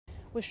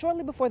Well,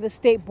 shortly before the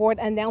state board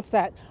announced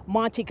that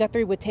Monty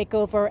Guthrie would take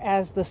over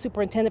as the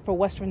superintendent for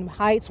Western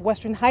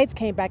Heights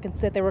came back and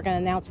said they were going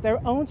to announce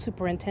their own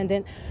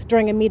superintendent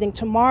during a meeting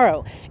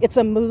tomorrow. It's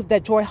a move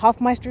that Joy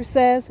Hoffmeister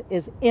says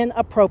is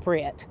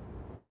inappropriate.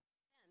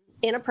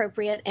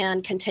 Inappropriate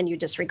and continued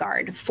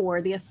disregard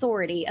for the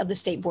authority of the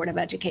State Board of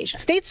Education.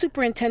 State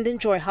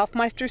Superintendent Joy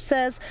Hoffmeister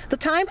says the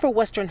time for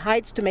Western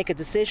Heights to make a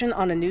decision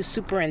on a new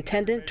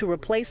superintendent to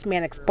replace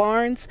Mannix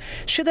Barnes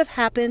should have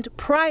happened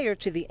prior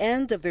to the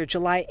end of their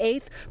July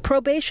 8th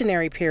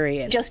probationary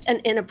period. Just an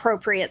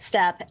inappropriate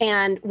step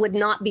and would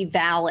not be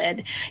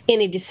valid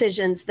any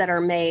decisions that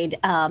are made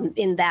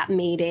in that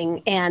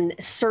meeting, and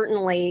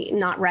certainly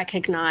not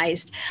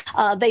recognized.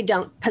 They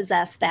don't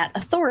possess that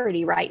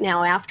authority right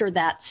now after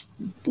that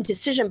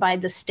decision by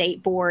the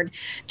state board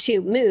to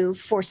move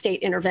for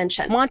state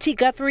intervention. Monty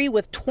Guthrie,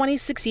 with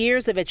 26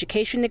 years of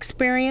education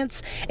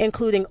experience,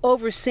 including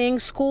overseeing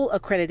school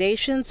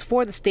accreditations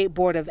for the State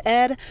Board of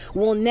Ed,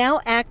 will now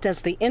act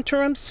as the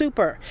interim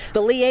super,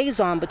 the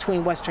liaison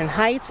between Western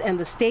Heights and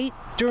the state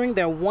during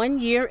their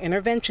one-year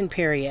intervention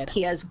period.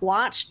 He has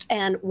watched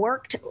and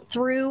worked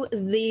through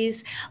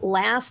these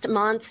last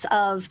months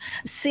of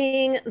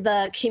seeing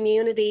the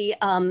community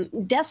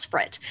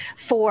desperate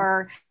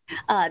for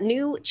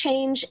new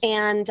change,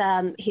 and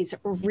he's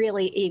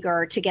really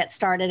eager to get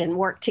started and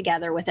work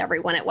together with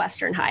everyone at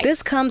Western Heights.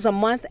 This comes a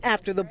month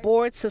after the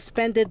board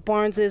suspended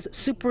Barnes's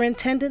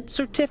superintendent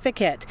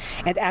certificate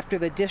and after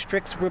the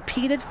district's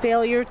repeated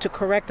failure to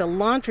correct a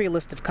laundry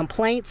list of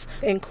complaints,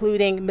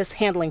 including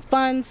mishandling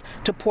funds,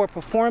 to poor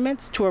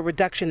performance, to a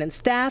reduction in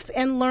staff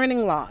and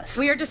learning loss.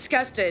 We are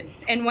disgusted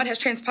in what has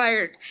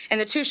transpired in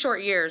the 2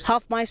 short years.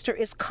 Hoffmeister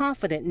is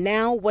confident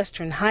now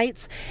Western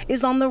Heights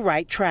is on the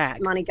right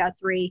track. Monty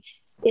Guthrie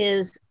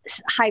is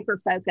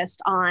hyper-focused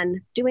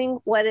on doing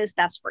what is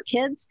best for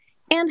kids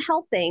and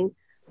helping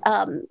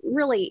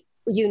really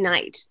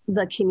unite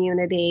the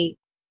community.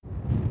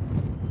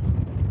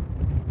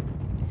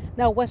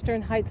 Now,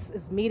 Western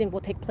Heights' meeting will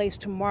take place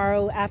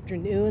tomorrow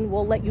afternoon.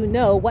 We'll let you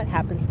know what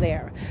happens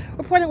there.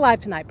 Reporting live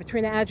tonight,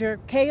 Patrina Adger,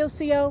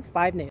 KOCO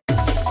 5 News.